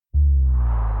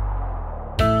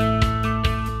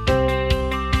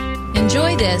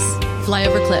this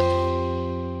flyover clip.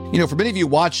 You know, for many of you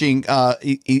watching,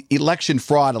 election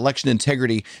fraud, election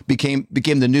integrity became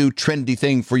the new trendy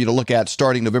thing for you to look at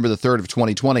starting November the 3rd of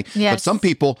 2020. Yes. But some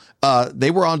people,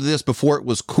 they were onto this before it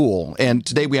was cool. And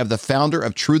today we have the founder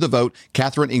of True the Vote,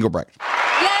 Catherine Engelbrecht.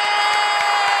 Yay!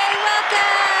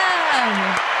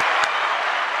 Welcome!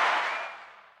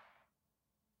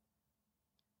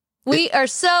 We are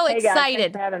so Hey guys,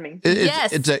 excited. thanks for having me.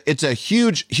 Yes. It's a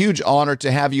huge honor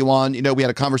to have you on. You know, we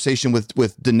had a conversation with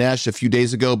Dinesh a few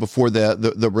days ago before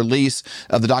the release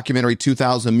of the documentary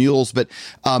 2000 Mules, but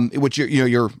which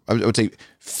you're I would say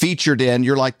featured in.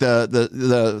 You're like the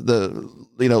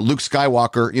Luke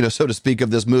Skywalker, so to speak, of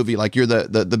this movie. Like you're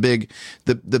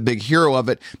the big hero of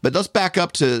it. But let's back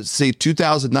up to say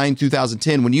 2009,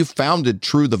 2010 when you founded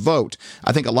True the Vote.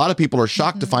 I think a lot of people are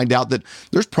shocked to find out that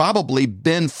there's probably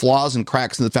been flaws and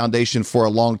cracks in the foundation for a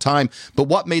long time. But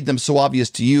what made them so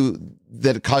obvious to you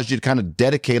that it caused you to kind of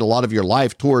dedicate a lot of your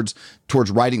life towards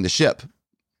righting the ship?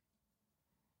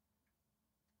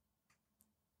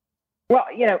 Well,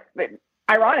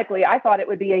 ironically, I thought it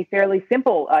would be a fairly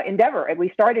simple endeavor. And we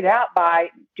started out by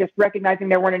just recognizing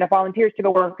there weren't enough volunteers to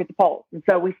go work at the polls. And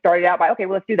so we started out by, okay,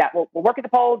 well, let's do that. We'll work at the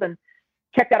polls and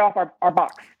check that off our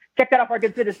box. Check that off our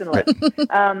good citizen list.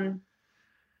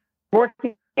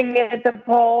 Working at the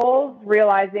polls,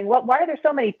 realizing, well, why are there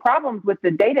so many problems with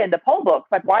the data in the poll books?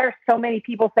 Like, why are so many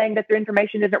people saying that their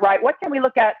information isn't right? What can we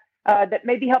look at that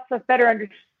maybe helps us better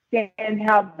understand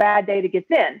how bad data gets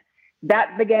in?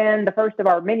 That began the first of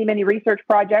our many, many research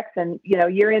projects. And,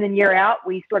 year in and year out,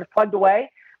 we sort of plugged away.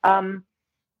 And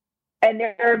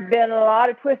there have been a lot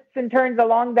of twists and turns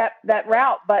along that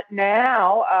route. But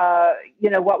now,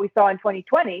 what we saw in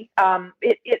 2020,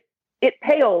 it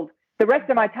paled. The rest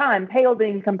of my time paled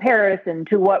in comparison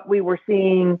to what we were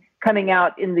seeing coming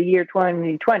out in the year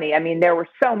 2020. I mean, there were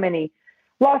so many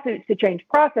lawsuits to change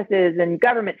processes and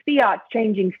government fiat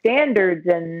changing standards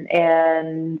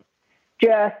and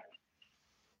just,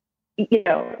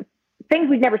 things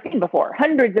we've never seen before.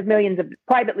 Hundreds of millions of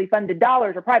privately funded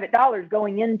dollars or private dollars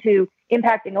going into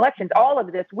impacting elections. All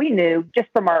of this we knew just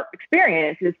from our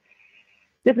experiences.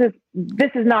 This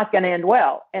is not going to end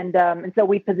well. And so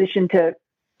we positioned to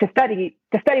study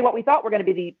what we thought were going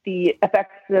to be the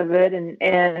effects of it,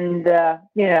 and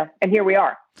here we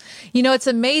are. It's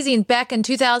amazing. Back in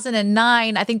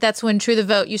 2009, I think that's when True the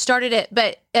Vote, you started it,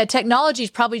 but technology's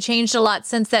probably changed a lot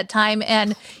since that time,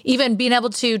 and even being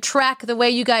able to track the way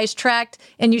you guys tracked,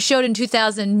 and you showed in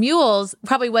 2000 Mules,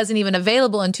 probably wasn't even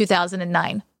available in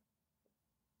 2009.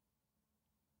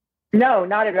 No,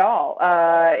 not at all.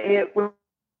 It was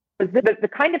the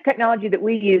kind of technology that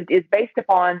we used is based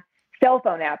upon cell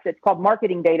phone apps. It's called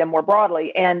marketing data more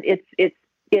broadly. And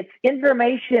it's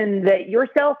information that your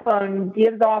cell phone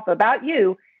gives off about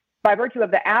you by virtue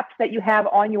of the apps that you have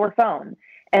on your phone.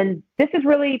 And this is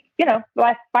really, the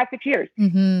last 5-6 years.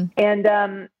 Mm-hmm.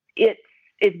 And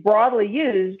it's broadly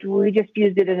used. We just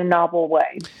used it in a novel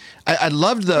way. I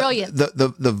loved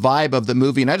the vibe of the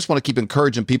movie, and I just want to keep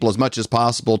encouraging people as much as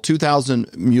possible.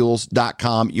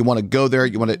 2000mules.com. You want to go there.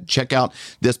 You want to check out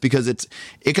this because it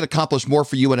can accomplish more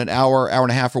for you in an hour and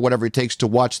a half, or whatever it takes to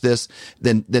watch this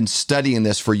than studying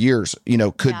this for years.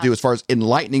 Could do as far as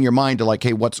enlightening your mind to like,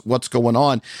 hey, what's going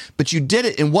on? But you did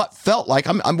it in what felt like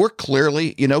we're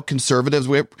clearly conservatives.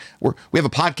 We have a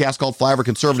podcast called Flyover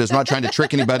Conservatives. I'm not trying to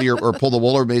trick anybody or pull the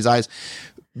wool over anybody's eyes.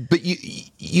 But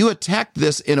you attacked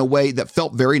this in a way that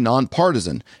felt very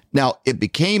nonpartisan. Now, it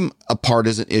became a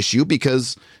partisan issue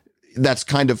because that's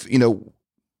kind of,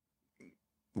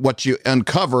 what you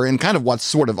uncover and kind of what's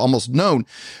sort of almost known.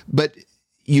 But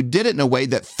you did it in a way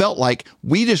that felt like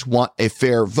we just want a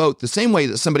fair vote. The same way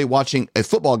that somebody watching a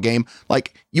football game,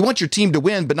 like you want your team to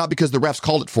win, but not because the refs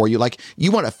called it for you. Like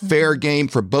you want a fair game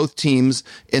for both teams,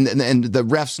 and the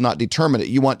refs not determine it.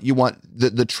 You want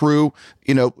the true,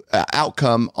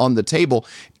 outcome on the table.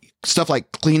 Stuff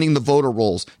like cleaning the voter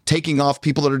rolls, taking off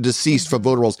people that are deceased from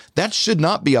voter rolls. That should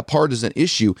not be a partisan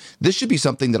issue. This should be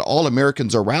something that all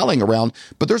Americans are rallying around.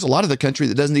 But there's a lot of the country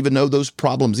that doesn't even know those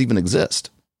problems even exist.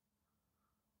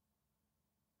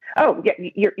 Oh, yeah,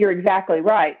 you're exactly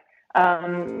right.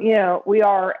 We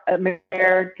are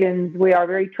Americans. We are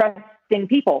very trusting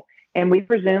people. And we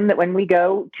presume that when we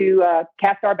go to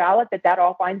cast our ballot, that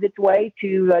all finds its way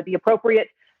to the appropriate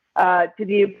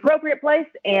place.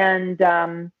 And,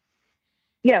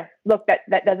 look,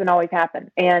 that doesn't always happen.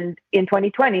 And in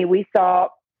 2020, we saw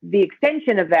the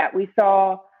extension of that. We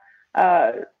saw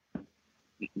the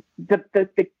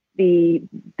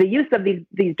use of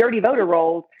these dirty voter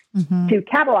rolls to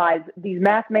catalyze these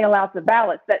mass mail outs of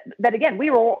ballots that again, we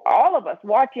were all of us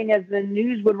watching as the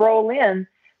news would roll in,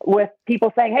 with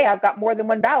people saying, hey, I've got more than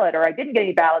one ballot, or I didn't get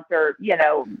any ballots, or,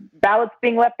 ballots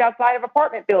being left outside of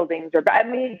apartment buildings,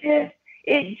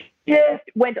 it just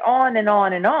went on and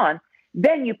on and on.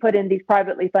 Then you put in these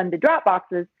privately funded drop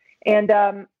boxes. And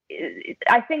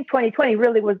I think 2020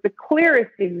 really was the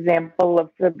clearest example of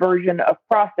subversion of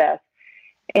process.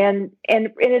 And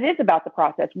it is about the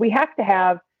process. We have to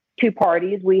have two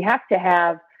parties. We have to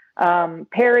have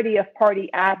parity of party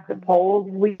at the polls.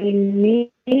 We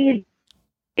need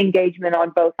engagement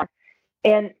on both sides.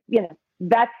 And,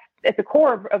 that's at the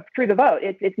core of True the Vote.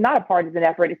 It's not a partisan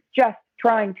effort. It's just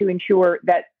trying to ensure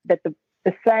that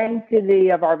the sanctity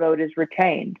of our vote is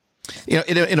retained.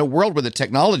 In a world where the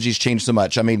technology's changed so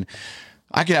much, I mean,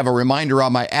 I could have a reminder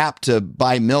on my app to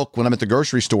buy milk when I'm at the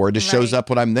grocery store. It just shows up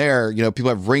when I'm there. People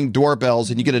have Ring doorbells,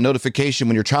 and you get a notification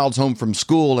when your child's home from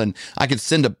school. And I could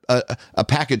send a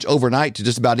package overnight to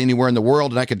just about anywhere in the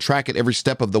world, and I could track it every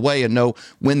step of the way and know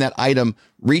when that item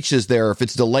reaches there, if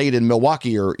it's delayed in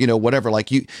Milwaukee or, whatever.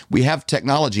 We have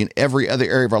technology in every other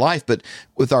area of our life. But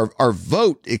with our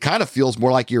vote, it kind of feels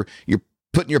more like you're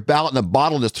putting your ballot in a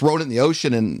bottle and just throwing it in the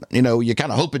ocean, and you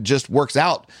kind of hope it just works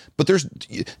out, but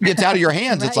it's out of your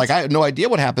hands. Right. It's like I have no idea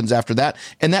what happens after that,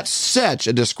 and that's such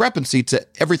a discrepancy to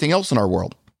everything else in our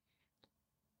world.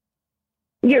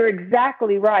 You're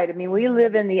exactly right. I mean, we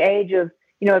live in the age of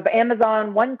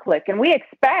Amazon one click, and we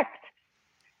expect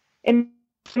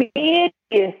immediacy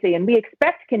and we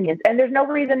expect convenience, and there's no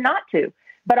reason not to.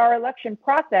 But our election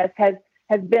process has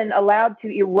been allowed to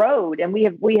erode, and we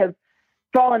have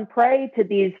fallen prey to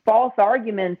these false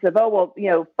arguments of,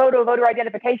 photo voter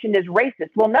identification is racist.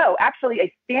 Well, no, actually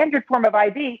a standard form of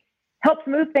ID helps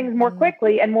move things more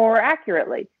quickly and more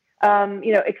accurately.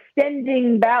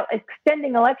 Extending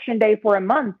election day for a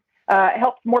month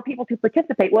helps more people to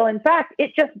participate. Well, in fact,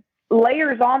 it just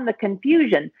layers on the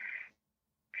confusion.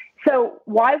 So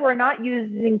why we're not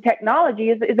using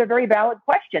technology is a very valid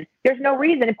question. There's no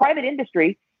reason in private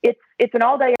industry. It's an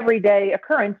all day, every day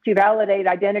occurrence to validate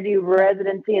identity,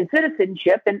 residency, and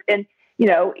citizenship, and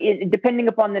depending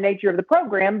upon the nature of the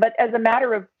program, but as a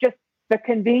matter of just the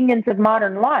convenience of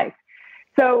modern life.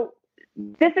 So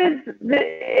the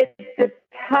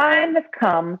time has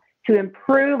come to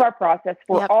improve our process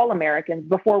for all Americans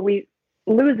before we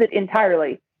lose it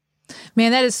entirely.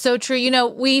 Man, that is so true.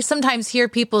 We sometimes hear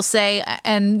people say,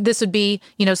 and this would be,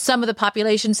 some of the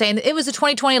population saying it was a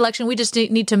 2020 election. We just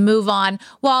need to move on.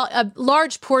 While a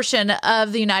large portion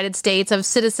of the United States of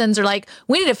citizens are like,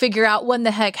 we need to figure out what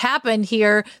the heck happened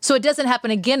here so it doesn't happen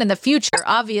again in the future,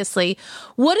 obviously.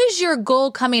 What is your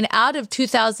goal coming out of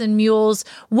 2000 Mules?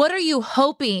 What are you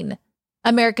hoping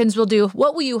Americans will do?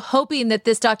 What were you hoping that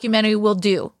this documentary will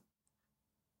do?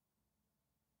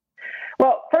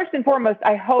 Well, first and foremost,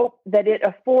 I hope that it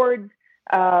affords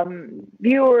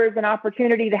viewers an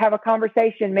opportunity to have a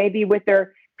conversation, maybe with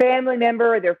their family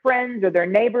member or their friends or their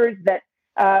neighbors, that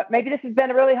maybe this has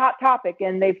been a really hot topic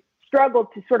and they've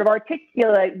struggled to sort of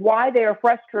articulate why they are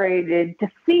frustrated. To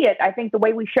see it, I think the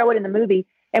way we show it in the movie,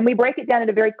 and we break it down in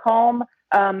a very calm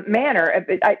manner,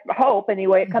 I hope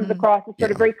anyway, it comes across as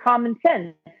sort of very common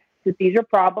sense, that these are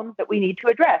problems that we need to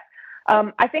address.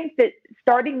 I think that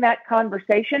starting that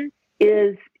conversation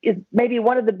is maybe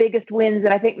one of the biggest wins,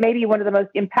 and I think maybe one of the most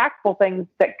impactful things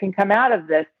that can come out of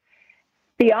this.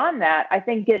 Beyond that, I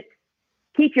think it's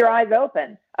keep your eyes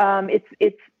open.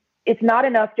 It's not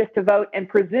enough just to vote and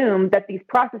presume that these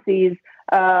processes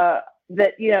that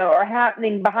are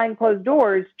happening behind closed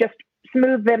doors just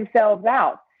smooth themselves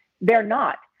out. They're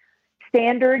not.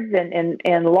 Standards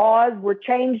and laws were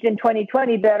changed in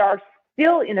 2020 that are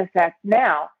still in effect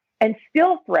now, and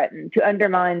still threaten to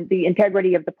undermine the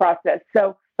integrity of the process.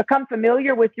 So become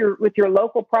familiar with your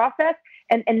local process,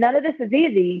 and none of this is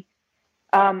easy.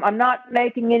 I'm not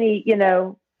making any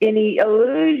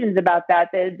illusions about that.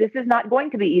 This is not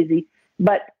going to be easy,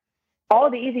 but all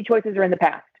of the easy choices are in the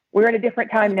past. We're in a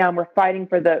different time now, and we're fighting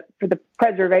for the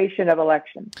preservation of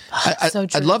elections. So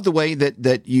true. I love the way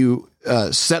that you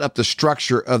set up the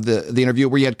structure of the interview,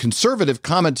 where you had conservative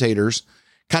commentators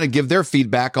kind of give their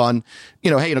feedback on,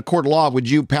 hey, in a court of law, would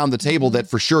you pound the table that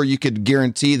for sure you could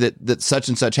guarantee that such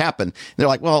and such happened? And they're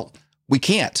like, well, we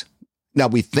can't. Now,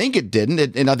 we think it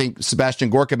didn't. And I think Sebastian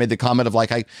Gorka made the comment of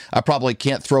like, I probably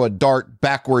can't throw a dart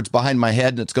backwards behind my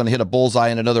head and it's going to hit a bullseye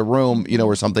in another room,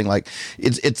 or something. Like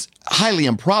it's highly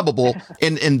improbable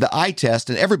in the eye test,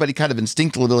 and everybody kind of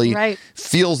instinctively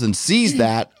feels and sees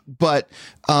that. But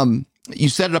you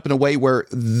set it up in a way where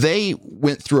they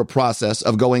went through a process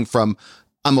of going from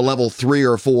I'm a level 3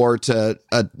 or 4 to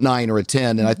a 9 or a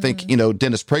 10. And I think,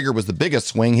 Dennis Prager was the biggest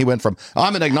swing. He went from,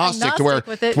 I'm an agnostic to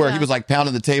where he was like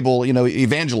pounding the table,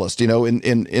 evangelist,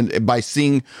 in by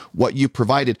seeing what you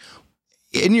provided.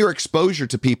 In your exposure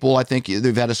to people, I think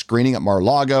you've had a screening at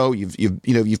Mar-a-Lago.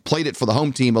 You've played it for the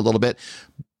home team a little bit,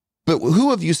 but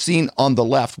who have you seen on the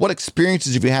left? What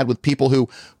experiences have you had with people who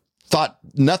thought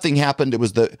nothing happened? It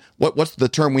was what's the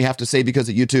term we have to say because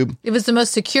of YouTube? It was the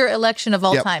most secure election of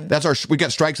all time. We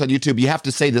got strikes on YouTube. You have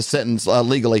to say this sentence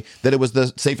legally, that it was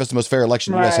the safest and most fair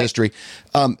election in U.S. history.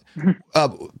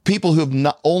 People who have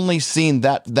not only seen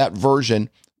that version,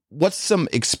 what's some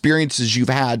experiences you've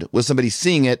had with somebody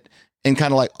seeing it and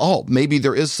kind of like, oh, maybe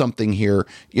there is something here,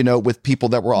 with people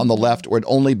that were on the left or had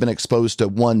only been exposed to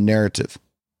one narrative?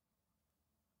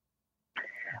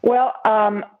 Well,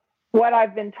 what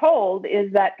I've been told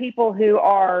is that people who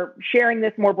are sharing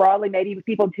this more broadly, maybe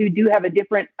people who do have a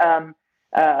different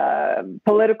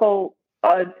political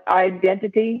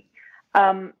identity,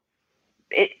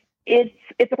 it's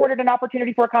afforded an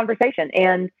opportunity for a conversation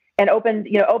and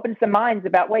opened some minds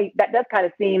about, wait, that does kind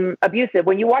of seem abusive.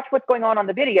 When you watch what's going on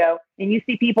the video and you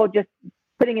see people just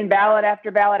putting in ballot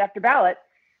after ballot after ballot,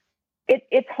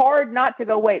 it's hard not to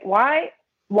go, wait, why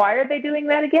are they doing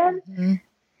that again? Mm-hmm.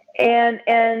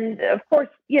 And of course,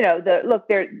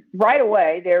 there right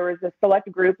away there was a select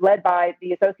group led by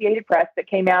the Associated Press that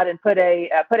came out and put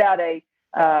out an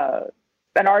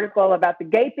article about the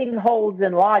gaping holes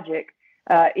in logic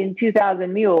in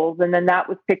 2,000 Mules, and then that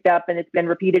was picked up and it's been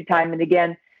repeated time and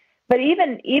again. But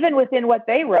even within what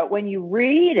they wrote, when you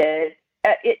read it,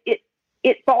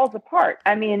 it falls apart.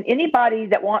 I mean, anybody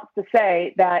that wants to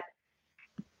say that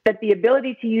the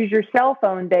ability to use your cell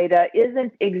phone data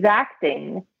isn't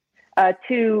exacting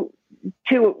to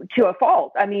a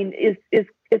fault, I mean, is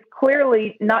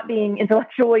clearly not being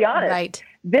intellectually honest. Right.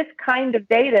 This kind of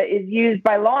data is used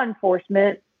by law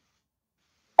enforcement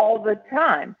all the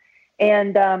time.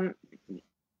 And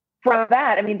from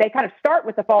that, I mean, they kind of start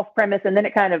with a false premise and then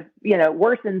it kind of,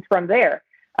 worsens from there.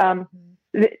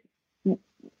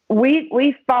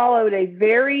 We followed a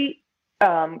very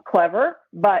clever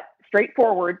but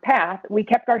straightforward path. We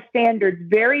kept our standards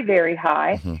very, very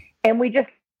high, mm-hmm. and we just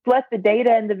let the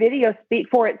data and the video speak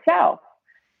for itself.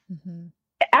 Mm-hmm.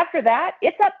 After that,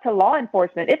 it's up to law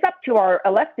enforcement. It's up to our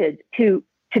elected to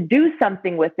do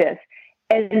something with this.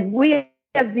 And we,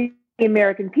 as the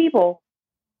American people,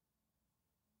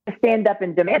 stand up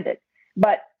and demand it.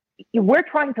 But we're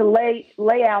trying to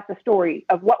lay out the story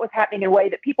of what was happening in a way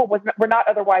that people were not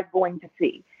otherwise going to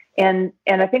see. And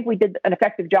I think we did an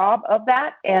effective job of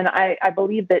that. And I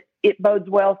believe that it bodes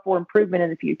well for improvement in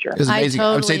the future. It's amazing.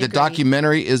 I would say the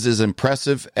documentary is as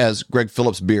impressive as Greg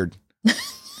Phillips' beard.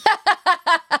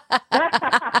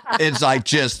 It's like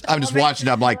I'm just watching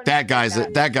it. I'm like, that guy's a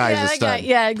stud.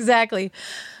 Yeah, exactly.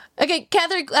 Okay,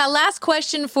 Catherine, last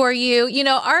question for you.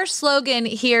 Our slogan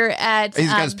here at... He's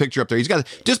got his picture up there.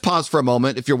 Just pause for a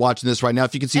moment if you're watching this right now.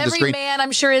 If you can see the screen. Every man,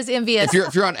 I'm sure, is envious.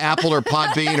 If you're on Apple or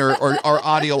Podbean or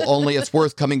audio only, it's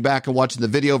worth coming back and watching the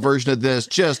video version of this.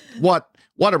 Just what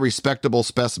a respectable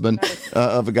specimen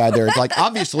of a guy there. It's like,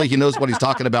 obviously, he knows what he's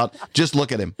talking about. Just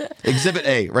look at him. Exhibit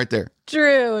A right there.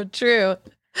 True. So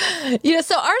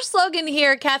our slogan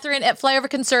here, Catherine, at Flyover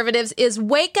Conservatives is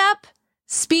wake up,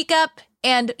 speak up,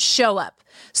 and show up.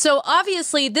 So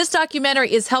obviously this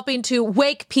documentary is helping to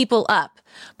wake people up.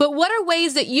 But what are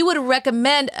ways that you would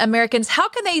recommend Americans, how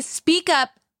can they speak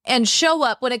up and show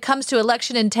up when it comes to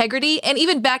election integrity and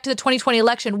even back to the 2020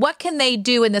 election? What can they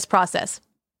do in this process?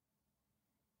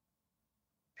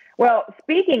 Well,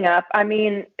 speaking up, I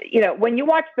mean, when you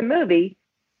watch the movie,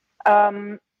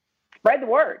 spread the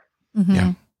word. Mm-hmm.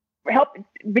 Yeah.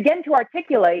 Begin to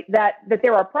articulate that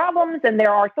there are problems and there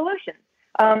are solutions.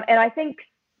 And I think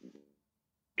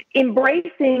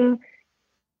embracing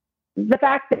the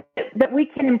fact that we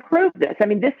can improve this. I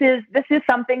mean, this is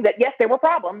something that, yes, there were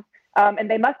problems,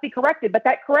 and they must be corrected, but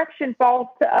that correction falls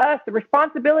to us. The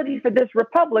responsibility for this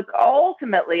republic,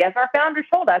 ultimately, as our founders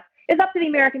told us, is up to the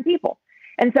American people.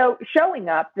 And so showing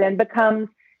up then becomes,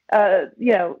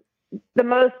 the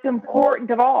most important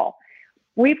of all.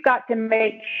 We've got to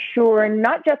make sure,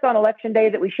 not just on election day,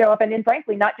 that we show up, and then,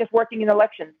 frankly, not just working in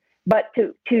elections, but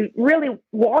to really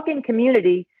walk in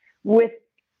community with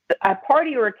a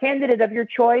party or a candidate of your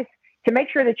choice to make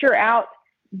sure that you're out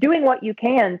doing what you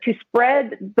can to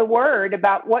spread the word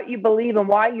about what you believe and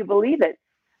why you believe it.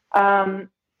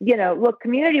 Look,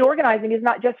 community organizing is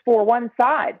not just for one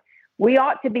side. We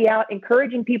ought to be out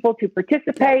encouraging people to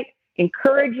participate,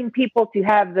 encouraging people to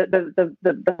have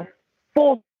the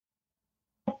full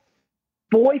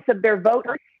voice of their vote.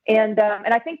 And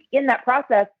I think in that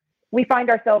process, we find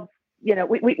ourselves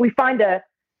we find that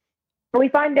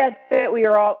we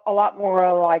are all a lot more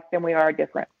alike than we are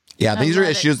different. Yeah, these are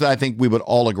issues that I think we would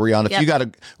all agree on. If you got a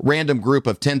random group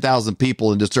of 10,000 people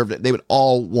and deserved it, they would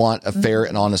all want a fair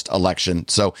and honest election.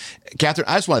 So, Catherine,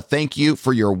 I just want to thank you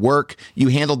for your work. You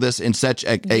handled this in such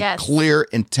a clear,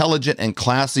 intelligent, and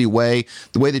classy way.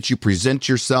 The way that you present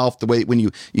yourself, the way when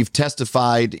you've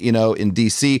testified, in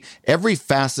D.C., every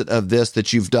facet of this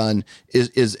that you've done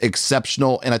is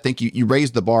exceptional. And I think you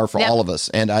raised the bar for all of us.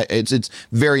 And it's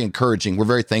very encouraging. We're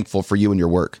very thankful for you and your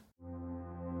work.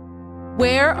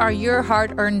 Where are your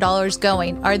hard-earned dollars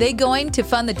going? Are they going to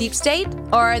fund the deep state,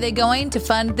 or are they going to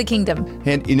fund the kingdom?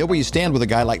 And you know where you stand with a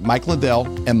guy like Mike Lindell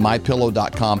and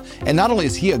MyPillow.com. And not only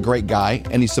is he a great guy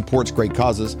and he supports great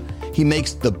causes, he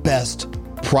makes the best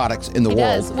products in the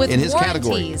world with in his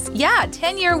warranties. category. Yeah,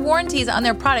 10-year warranties on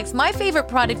their products. My favorite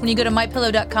product, when you go to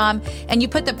MyPillow.com and you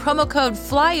put the promo code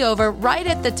FLYOVER right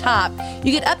at the top,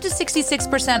 you get up to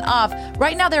 66% off.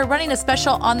 Right now, they're running a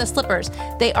special on the slippers.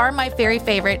 They are my very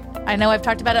favorite. I know I've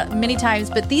talked about it many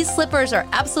times, but these slippers are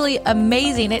absolutely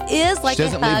amazing. It is like she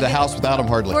doesn't leave the house without them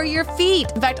hardly. For your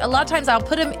feet. In fact, a lot of times I'll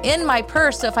put them in my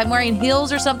purse. So if I'm wearing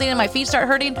heels or something and my feet start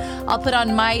hurting, I'll put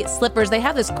on my slippers. They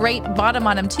have this great bottom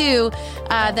on them too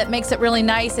that makes it really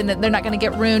nice, and they're not going to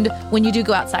get ruined when you do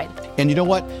go outside. And you know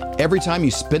what? Every time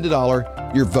you spend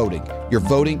 $1, you're voting. You're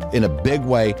voting in a big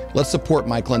way. Let's support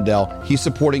Mike Lindell. He's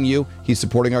supporting you. He's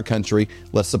supporting our country.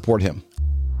 Let's support him.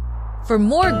 For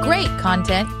more great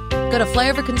content, go to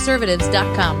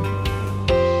flyoverconservatives.com.